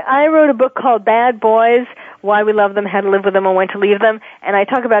me, I wrote a book called Bad Boys, Why We Love Them, How to Live With Them, and When to Leave Them, and I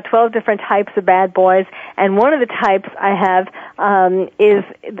talk about 12 different types of bad boys, and one of the types I have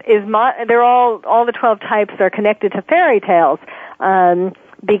they're all the 12 types are connected to fairy tales,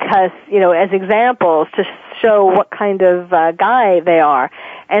 because, as examples to show what kind of guy they are.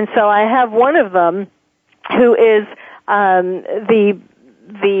 And so I have one of them who is the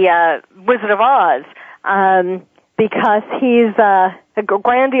Wizard of Oz, because he's a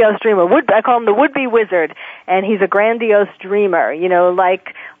grandiose dreamer. I call him the would-be wizard, and he's a grandiose dreamer,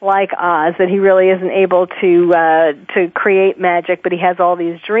 like Oz, that he really isn't able to create magic, but he has all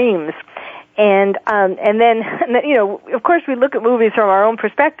these dreams. And then, of course we look at movies from our own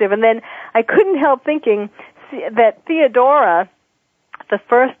perspective, and then I couldn't help thinking that Theodora, the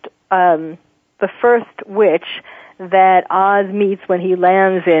first witch that Oz meets when he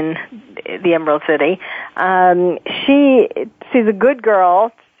lands in the Emerald City, she's a good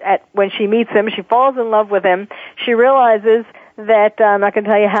girl. When she meets him, she falls in love with him. She realizes that, I'm not going to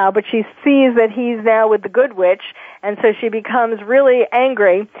tell you how, but she sees that he's now with the good witch, and so she becomes really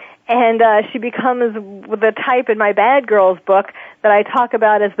angry, and she becomes the type in my Bad Girls book that I talk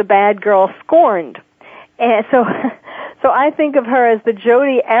about as the bad girl scorned. And so I think of her as the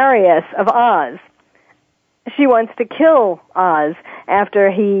Jodi Arias of Oz. She wants to kill Oz after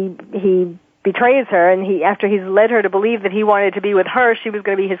he betrays her, and after he's led her to believe that he wanted to be with her, she was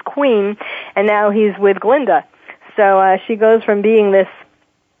going to be his queen, and now he's with Glinda. So So she goes from being this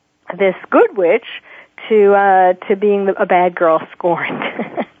good witch to being a bad girl scorned.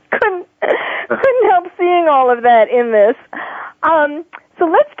 couldn't help seeing all of that in this. So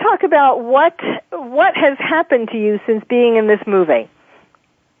let's talk about what has happened to you since being in this movie.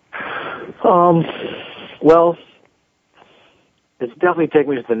 Well, it's definitely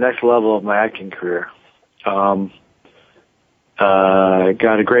taken me to the next level of my acting career. Got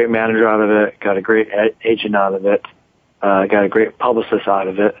a great manager out of it, got a great agent out of it, got a great publicist out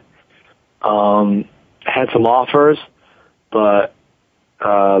of it. Had some offers, but they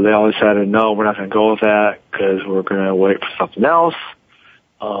always said, no, we're not going to go with that because we're going to wait for something else.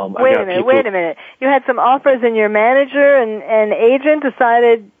 Wait a minute. You had some offers and your manager and agent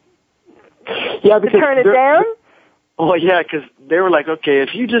decided to turn it down? Oh, yeah, because they were like, okay,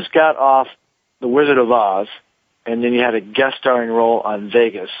 if you just got off The Wizard of Oz and then you had a guest starring role on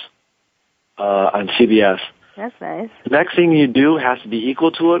Vegas on CBS. That's nice. The next thing you do has to be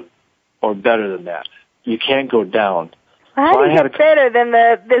equal to it or better than that. You can't go down. Well, how do you get better than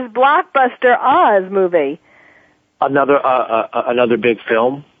this blockbuster Oz movie? Another big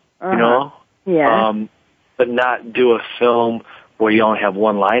film, you know? Yeah. But not do a film where you only have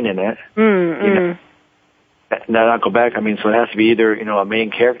one line in it. You know? Not go back. I mean, so it has to be either, a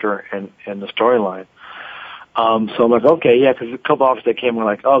main character in the storyline. So I'm like, okay, yeah, because a couple offers that came were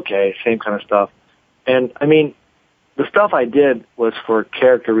like, okay, same kind of stuff. And, I mean, the stuff I did was for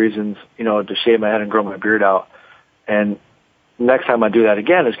character reasons, to shave my head and grow my beard out. And next time I do that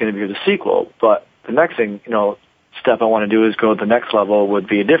again is going to be the sequel. But the next thing, step I want to do is go to the next level would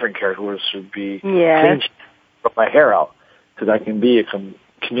be a different character, which would be clean, grow my hair out. Because I can be a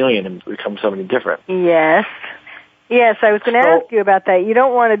chameleon and become somebody different. Yes, I was going to ask you about that. You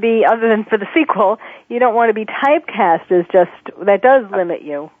don't want to be, other than for the sequel, you don't want to be typecast as that does limit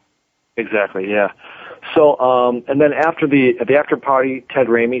you. Exactly, yeah. So, and then at the after party, Ted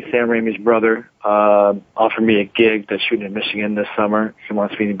Raimi, Sam Raimi's brother, offered me a gig that's shooting in Michigan this summer. He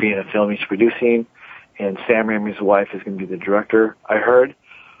wants me to be in a film he's producing, and Sam Raimi's wife is going to be the director, I heard.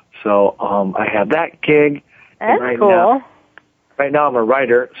 So, I have that gig. That's cool. Right now I'm a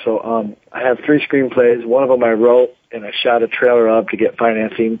writer, so I have 3 screenplays. One of them I wrote, and I shot a trailer up to get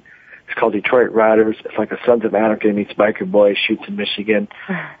financing. It's called Detroit Riders. It's like a Sons of Anarchy meets Biker Boys, shoots in Michigan.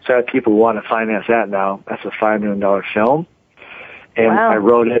 So I have people who want to finance that now. That's a $5 million film. And I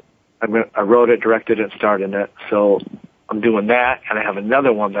wrote it, directed it, and starred in it. So I'm doing that, and I have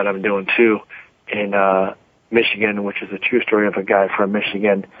another one that I'm doing too in Michigan, which is a true story of a guy from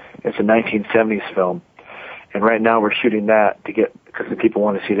Michigan. It's a 1970s film. And right now we're shooting that because the people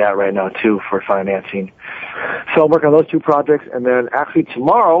want to see that right now too for financing. So I'm working on those 2 projects, and then actually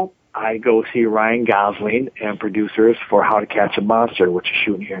tomorrow I go see Ryan Gosling and producers for How to Catch a Monster, which is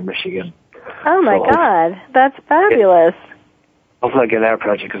shooting here in Michigan. Oh my God, that's fabulous. Hopefully I get that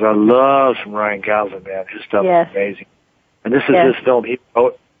project because I love some Ryan Gosling, man. His stuff is amazing. And this is his film he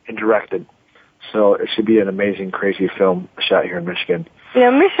wrote and directed. So it should be an amazing, crazy film shot here in Michigan.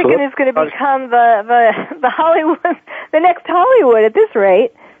 Michigan is going to become the Hollywood, the next Hollywood at this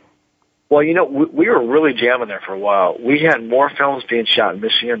rate. Well, we were really jamming there for a while. We had more films being shot in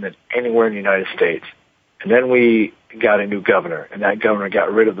Michigan than anywhere in the United States. And then we got a new governor, and that governor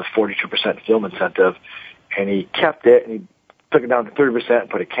got rid of the 42% film incentive, and he kept it, and he took it down to 30% and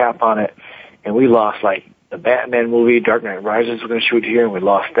put a cap on it. And we lost, like, the Batman movie, Dark Knight Rises was going to shoot here, and we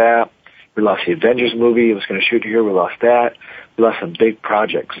lost that. We lost the Avengers movie. It was going to shoot here. We lost that. We lost some big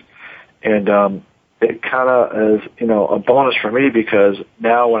projects. And it kind of is, a bonus for me because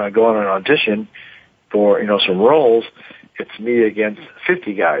now when I go on an audition for, some roles, it's me against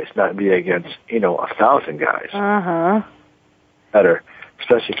 50 guys, not me against, 1,000 guys. Better,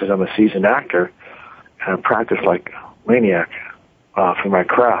 especially because I'm a seasoned actor and I practice like maniac for my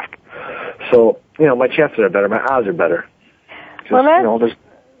craft. So, my chances are better. My odds are better. Well,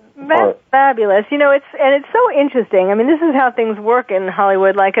 that's fabulous. It's so interesting. I mean, this is how things work in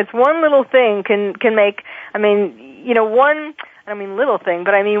Hollywood. Like, it's one little thing can make, one little thing,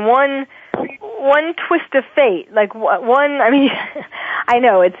 but one twist of fate. Like, I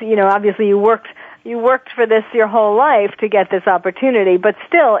know it's, obviously you worked for this your whole life to get this opportunity, but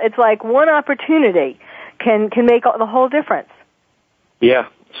still, it's like one opportunity can make the whole difference. Yeah.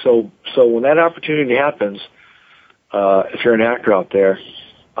 So when that opportunity happens, if you're an actor out there,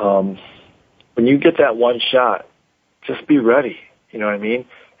 when you get that one shot, just be ready. You know what I mean?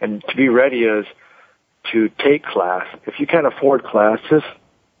 And to be ready is to take class. If you can't afford class, just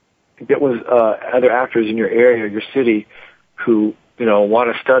get with other actors in your area, your city, who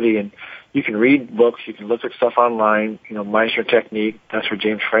want to study. And you can read books, you can look at stuff online. Meisner technique. That's where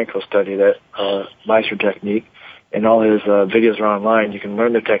James Franco studied it. Meisner technique. and all his videos are online. You can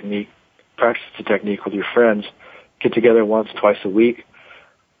learn the technique, practice the technique with your friends, get together once, twice a week.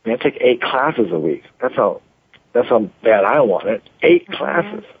 I mean, I take 8 classes a week. That's how bad I want it. 8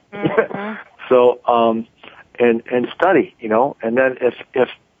 classes. Mm-hmm. So, and study, and then if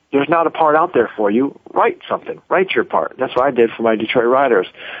there's not a part out there for you, write something. Write your part. That's what I did for my Detroit Riders.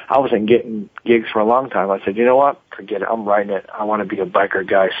 I wasn't getting gigs for a long time. I said, you know what? Forget it. I'm writing it. I want to be a biker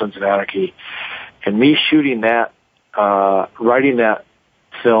guy, Sons of Anarchy. And me shooting that, writing that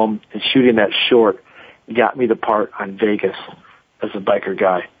film and shooting that short got me the part on Vegas as a biker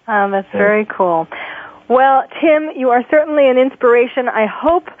guy. That's very cool. Well, Tim, you are certainly an inspiration. I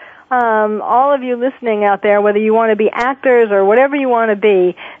hope all of you listening out there, whether you want to be actors or whatever you want to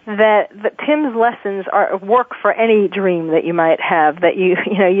be, that Tim's lessons work for any dream that you might have. That you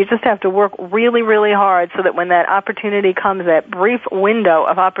just have to work really, really hard so that when that opportunity comes, that brief window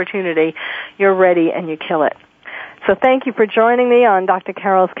of opportunity, you're ready and you kill it. So thank you for joining me on Dr.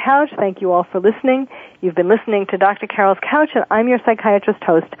 Carol's Couch. Thank you all for listening. You've been listening to Dr. Carol's Couch, and I'm your psychiatrist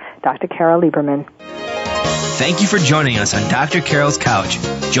host, Dr. Carol Lieberman. Thank you for joining us on Dr. Carol's Couch.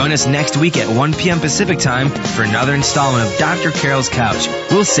 Join us next week at 1 p.m. Pacific Time for another installment of Dr. Carol's Couch.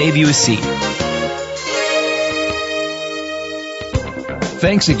 We'll save you a seat.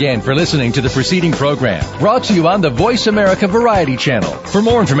 Thanks again for listening to the preceding program, brought to you on the Voice America Variety Channel. For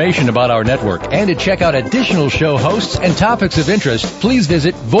more information about our network and to check out additional show hosts and topics of interest, please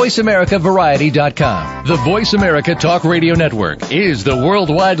visit VoiceAmericaVariety.com. The Voice America Talk Radio Network is the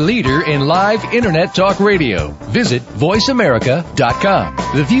worldwide leader in live Internet talk radio. Visit VoiceAmerica.com.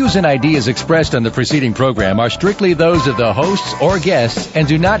 The views and ideas expressed on the preceding program are strictly those of the hosts or guests and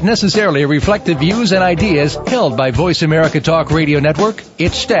do not necessarily reflect the views and ideas held by Voice America Talk Radio Network,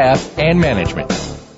 its staff, and management.